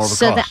 right? More of a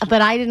cost.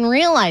 But I didn't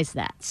realize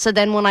that. So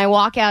then when I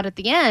walk out at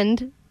the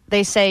end,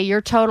 they say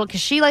your total,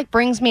 because she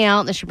brings me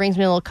out, and then she brings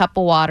me a little cup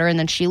of water, and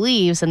then she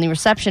leaves, and the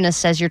receptionist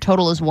says your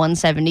total is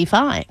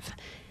 $175.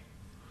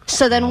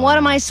 So then what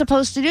am I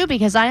supposed to do?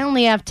 Because I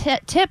only have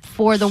tip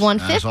for the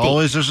 $150. As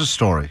always, there's a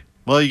story.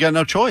 Well, you got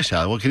no choice,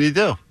 Al. What can you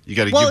do?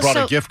 You brought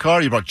a gift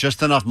card. You brought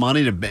just enough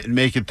money to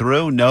make it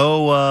through.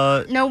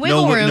 No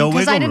wiggle room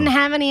because I didn't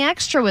have any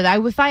extra with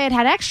it. If I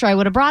had extra, I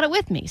would have brought it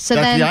with me. So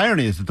that's the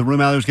irony is that the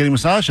room Allie was getting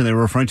massaged, and they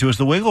were referring to as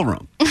the wiggle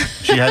room.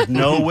 She had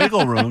no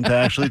wiggle room to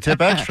actually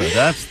tip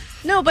extra.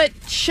 No, but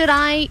should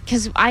I?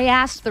 Because I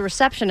asked the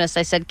receptionist.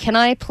 I said, "Can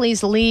I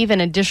please leave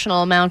an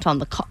additional amount on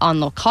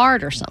the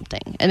card or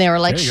something?" And they were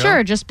like,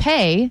 "Sure, just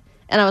pay."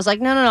 And I was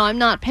like, "No, I'm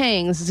not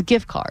paying. This is a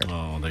gift card."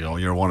 Oh, they go,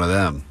 "You're one of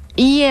them."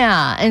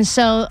 Yeah, and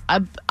so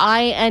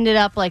I ended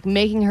up like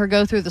making her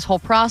go through this whole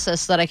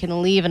process so that I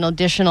can leave an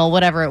additional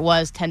whatever it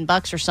was,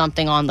 $10 or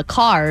something on the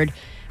card.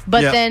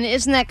 But then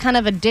isn't that kind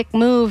of a dick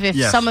move if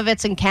some of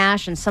it's in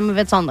cash and some of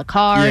it's on the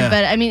card? Yeah.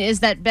 But I mean, is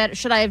that better?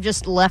 Should I have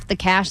just left the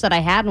cash that I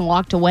had and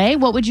walked away?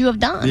 What would you have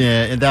done?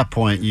 Yeah, at that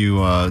point,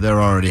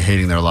 they're already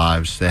hating their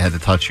lives. They had to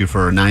touch you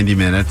for 90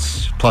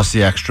 minutes plus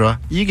the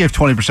extra. You give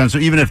 20%, so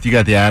even if you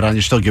got the add-on,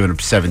 you're still giving them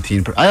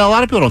 17%. A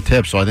lot of people don't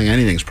tip, so I think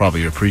anything's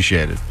probably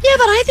appreciated. Yeah,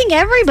 but I think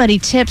everybody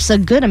tips a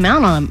good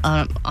amount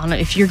on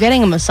if you're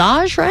getting a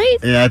massage, right?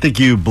 Yeah, I think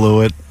you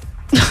blew it.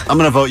 I'm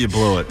going to vote you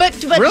blew it.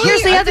 But really?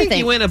 Here's the other thing.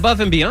 He went above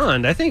and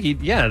beyond. I think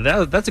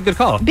that's a good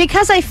call.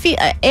 Because I feel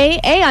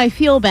I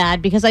feel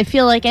bad because I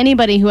feel like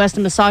anybody who has to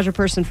massage a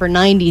person for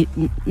 90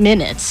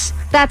 minutes,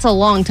 that's a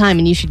long time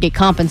and you should get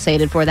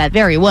compensated for that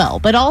very well.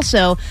 But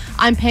also,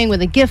 I'm paying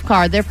with a gift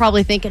card. They're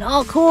probably thinking,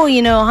 "Oh, cool,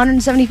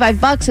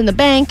 $175 in the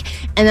bank,"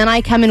 and then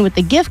I come in with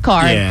the gift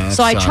card. Yeah,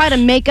 so I try to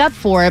make up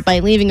for it by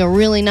leaving a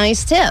really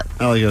nice tip.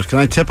 Ellie goes, "Can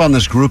I tip on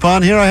this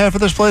Groupon here I have for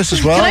this place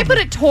as well?" Can I put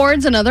it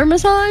towards another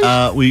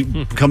massage? We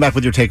come back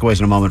with your takeaways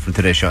in a moment from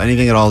today's show.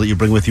 Anything at all that you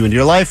bring with you into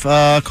your life,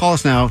 call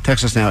us now,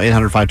 text us now,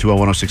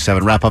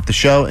 800-520-1067. Wrap up the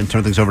show and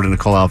turn things over to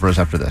Nicole Alvarez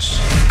after this.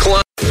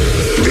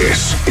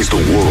 This is the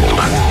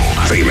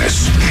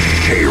world-famous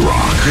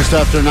K-Rock. Just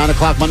after 9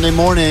 o'clock Monday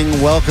morning,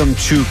 welcome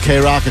to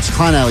K-Rock. It's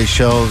Klein Alley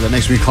Show. That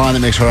makes me Klein, that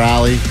makes her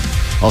Alley.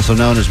 Also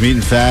known as Meat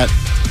and Fat,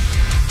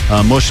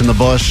 Mush in the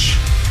Bush.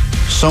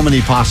 So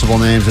many possible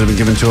names that have been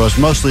given to us,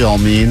 mostly all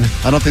mean.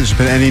 I don't think there's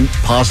been any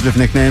positive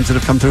nicknames that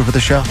have come through for the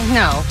show.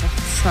 No,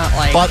 it's not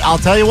like. But I'll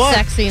tell you what.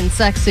 Sexy and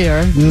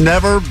sexier.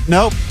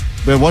 Nope.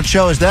 But what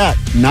show is that?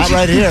 Not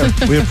right here.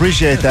 We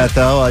appreciate that,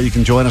 though. You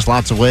can join us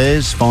lots of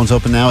ways. Phone's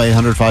open now,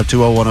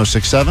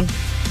 800-520-1067.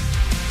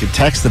 You can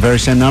text the very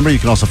same number. You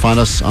can also find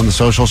us on the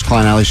socials,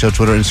 Klein Alley Show,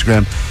 Twitter,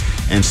 Instagram,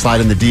 and slide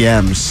in the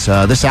DMs.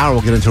 This hour,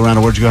 we'll get into a round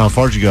of Where'd You Go, How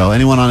Far'd You Go?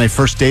 Anyone on a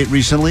first date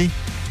recently?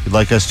 You'd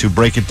like us to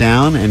break it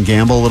down and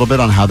gamble a little bit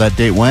on how that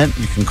date went,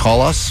 you can call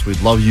us. We'd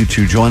love you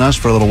to join us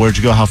for a little Where'd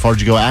You Go, How Far'd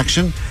You Go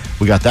action.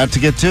 We got that to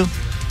get to.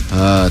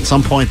 At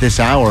some point this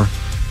hour,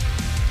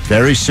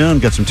 very soon,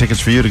 get some tickets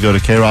for you to go to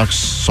K-Rock's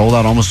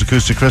sold-out Almost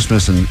Acoustic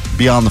Christmas and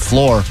be on the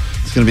floor.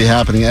 It's going to be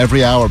happening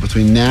every hour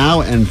between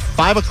now and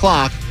 5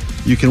 o'clock.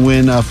 You can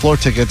win floor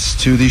tickets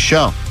to the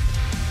show.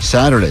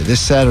 This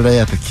Saturday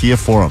at the Kia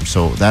Forum.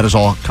 So that is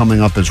all coming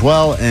up as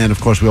well. And,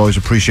 of course, we always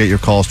appreciate your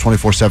calls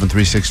 24/7,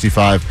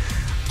 365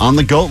 on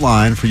the GOAT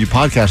line for you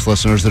podcast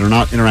listeners that are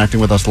not interacting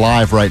with us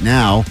live right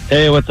now.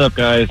 Hey, what's up,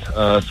 guys?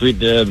 Sweet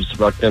Dibs,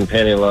 rock them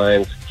panty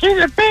lines. She's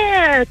a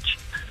bitch!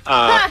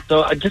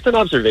 So just an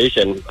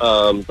observation,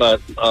 but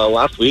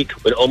last week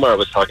when Omar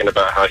was talking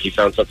about how he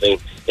found something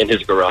in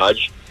his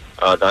garage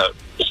that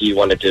he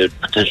wanted to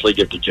potentially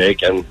give to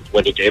Jake, and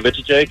when he gave it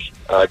to Jake,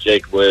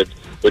 Jake would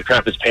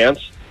crap his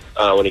pants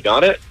when he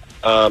got it.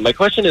 My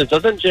question is,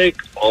 doesn't Jake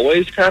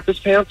always crap his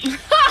pants?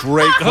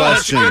 Great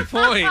question. That's a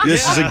good point.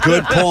 This is a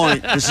good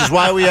point. This is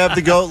why we have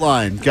the GOAT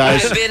line,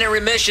 guys. I've been in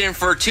remission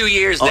for 2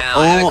 years now.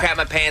 I haven't crapped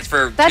my pants for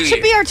 2 years. That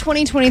should be our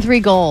 2023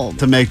 goal.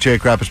 To make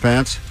Jake crap his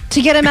pants?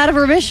 To get him out of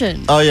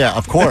remission. Oh, yeah,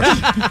 of course.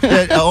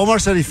 Omar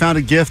said he found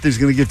a gift he's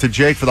going to give to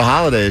Jake for the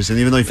holidays, and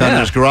even though he found it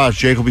in his garage,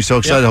 Jake will be so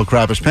excited he'll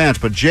crap his pants.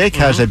 But Jake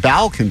has a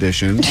bowel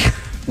condition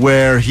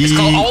where he... It's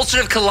called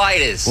ulcerative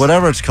colitis.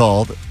 Whatever it's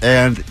called.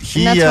 And that's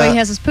why he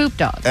has his poop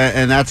dog.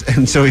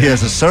 And so he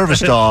has a service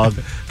dog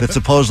that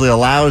supposedly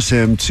allows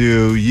him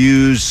to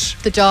use...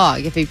 The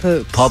dog, if he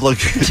poops. Public...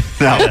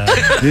 No.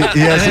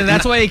 And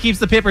that's why he keeps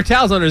the paper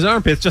towels under his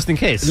armpits, just in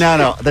case.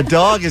 No. The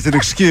dog is an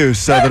excuse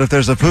so that if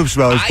there's a poop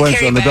smell, he's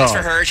pointing on the dog. I carry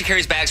bags for her. She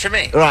carries bags for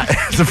me. Right.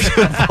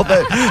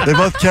 They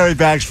both carry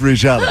bags for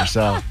each other,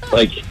 so...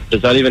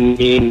 Does that even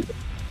mean...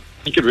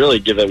 You could really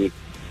give him...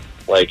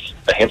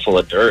 a handful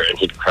of dirt and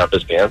he'd crap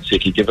his pants. So you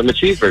could give him a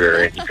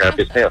cheeseburger and he'd crap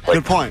his pants.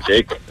 Good point.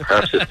 Jake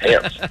craps his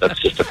pants. That's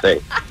just a thing.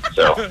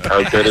 So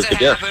how good is the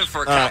gift?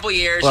 For a couple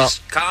years,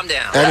 just calm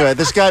down. Anyway,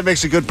 this guy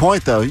makes a good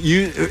point, though.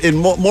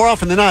 More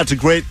often than not, it's a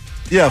great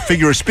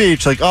figure of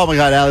speech. Like, oh my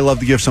God, Allie loved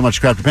to give so much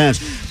crap to pants.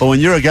 But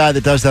when you're a guy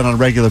that does that on a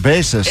regular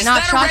basis, it's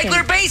not a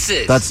regular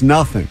basis. That's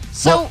nothing.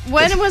 So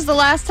when was the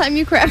last time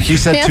you crapped your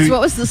pants?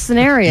 What was the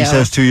scenario? He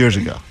says 2 years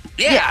ago.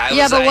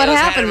 Yeah, but what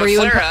happened? Were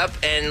you flare up,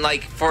 and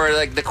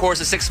for the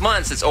course of 6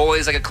 months, it's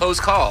always a close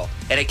call,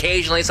 and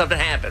occasionally something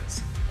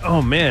happens.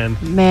 Oh man.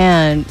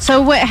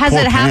 So has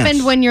Poor it happened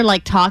pants. when you're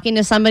talking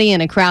to somebody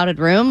in a crowded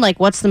room?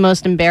 What's the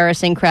most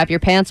embarrassing crap your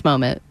pants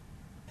moment?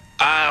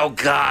 Oh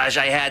gosh,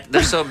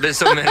 there's been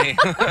so many.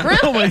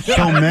 Oh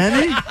so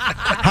many?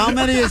 How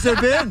many has there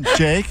been,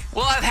 Jake?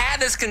 Well, I've had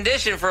this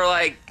condition for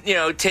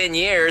 10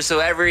 years, so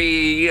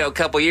every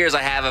couple years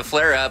I have a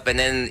flare up, and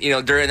then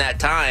during that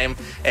time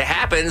it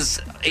happens.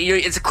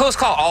 It's a close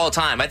call all the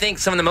time. I think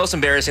some of the most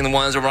embarrassing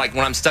ones are when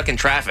I'm stuck in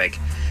traffic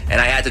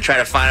and I had to try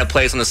to find a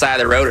place on the side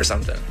of the road or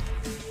something.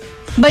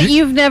 But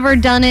you've never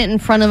done it in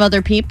front of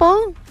other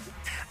people?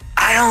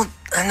 I don't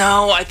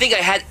know. I think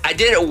I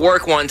did it at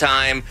work one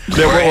time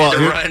where I had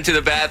to run to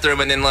the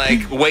bathroom and then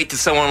wait till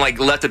someone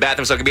left the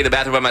bathroom so I could be in the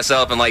bathroom by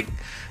myself and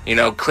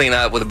clean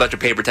up with a bunch of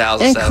paper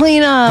towels and stuff.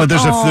 Clean up. But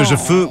there's a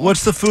food.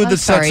 What's the food that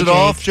sets it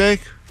off,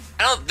 Jake?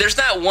 There's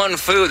not one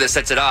food that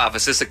sets it off.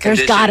 It's just a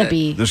condition. There's got to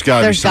be. There's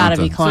got to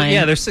be, Klein.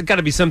 So, there's got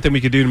to be something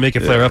we could do to make it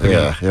flare up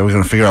again. Yeah, we're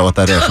going to figure out what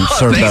that is and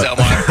serve that.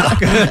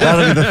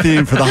 That'll be the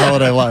theme for the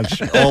holiday lunch.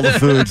 All the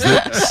foods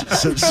that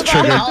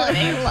trigger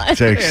holiday lunch.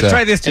 Jake's.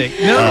 Try this, Jake.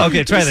 No?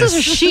 Okay, try this. This is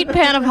a sheet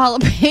pan of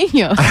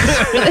jalapenos.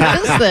 What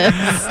is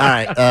this? All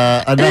right,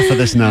 enough of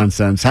this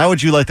nonsense. How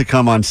would you like to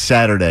come on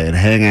Saturday and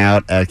hang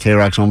out at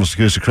K-Rock's Almost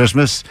Acoustic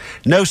Christmas?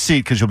 No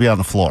seat because you'll be on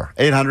the floor.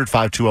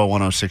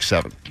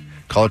 800-520-1067.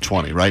 Call it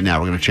 20 right now.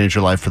 We're going to change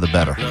your life for the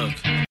better.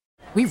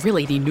 We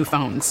really need new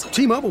phones.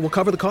 T-Mobile will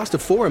cover the cost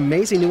of 4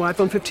 amazing new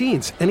iPhone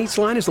 15s, and each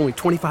line is only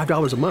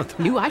 $25 a month.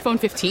 New iPhone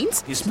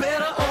 15s? It's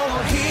better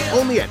over here.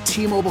 Only at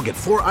T-Mobile, get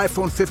 4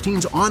 iPhone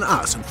 15s on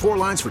us and 4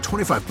 lines for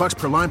 $25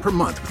 per line per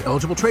month with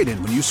eligible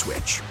trade-in when you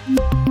switch.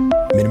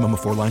 Minimum of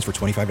 4 lines for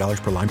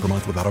 $25 per line per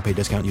month with autopay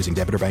discount using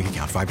debit or bank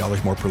account.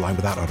 $5 more per line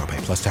without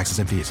autopay, plus taxes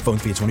and fees. Phone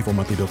fee at 24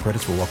 monthly bill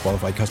credits for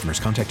well-qualified customers.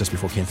 Contact us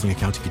before canceling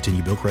account to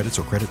continue bill credits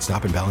or credit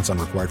stop and balance on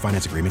required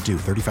finance agreement due.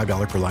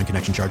 $35 per line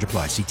connection charge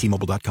applies. See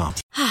T-Mobile.com.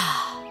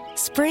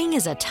 Spring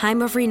is a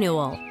time of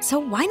renewal, so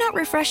why not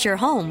refresh your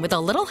home with a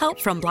little help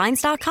from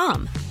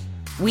Blinds.com?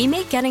 We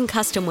make getting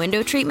custom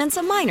window treatments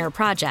a minor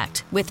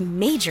project with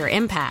major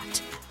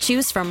impact.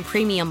 Choose from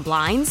premium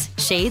blinds,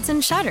 shades,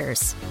 and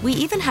shutters. We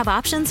even have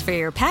options for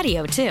your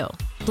patio, too.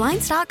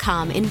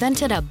 Blinds.com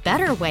invented a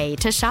better way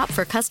to shop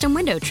for custom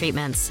window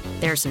treatments.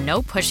 There's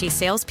no pushy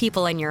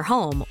salespeople in your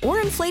home or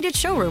inflated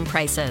showroom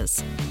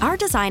prices. Our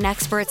design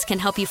experts can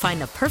help you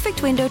find the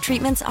perfect window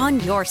treatments on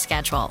your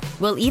schedule.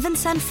 We'll even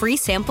send free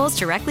samples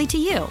directly to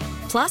you.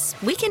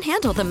 Plus, we can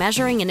handle the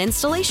measuring and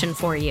installation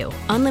for you.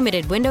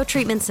 Unlimited window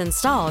treatments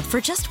installed for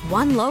just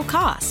one low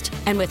cost.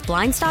 And with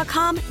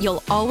Blinds.com,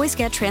 you'll always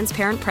get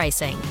transparent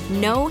pricing.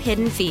 No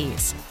hidden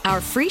fees. Our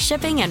free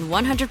shipping and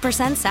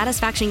 100%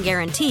 satisfaction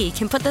guarantee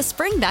can put the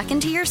spring back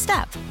into your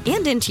step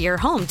and into your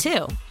home,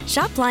 too.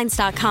 Shop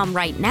Blinds.com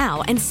right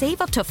now and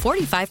save up to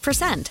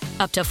 45%.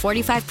 Up to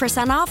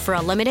 45% off for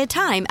a limited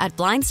time at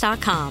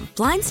Blinds.com.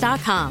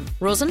 Blinds.com.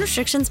 Rules and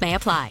restrictions may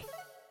apply.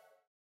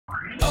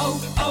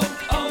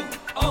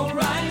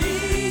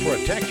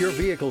 Protect your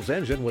vehicle's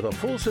engine with a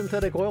full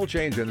synthetic oil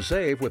change and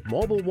save with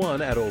Mobil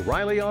 1 at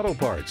O'Reilly Auto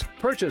Parts.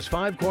 Purchase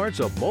 5 quarts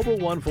of Mobil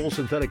 1 full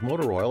synthetic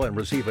motor oil and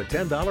receive a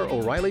 $10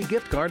 O'Reilly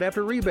gift card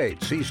after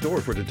rebate. See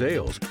store for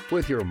details.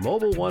 With your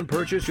Mobil 1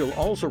 purchase, you'll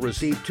also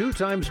receive 2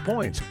 times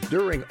points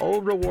during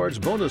Old Rewards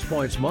Bonus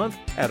Points Month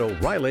at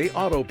O'Reilly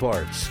Auto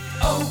Parts.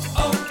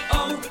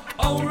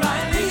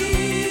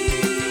 O'Reilly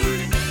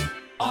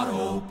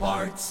Auto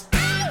Parts.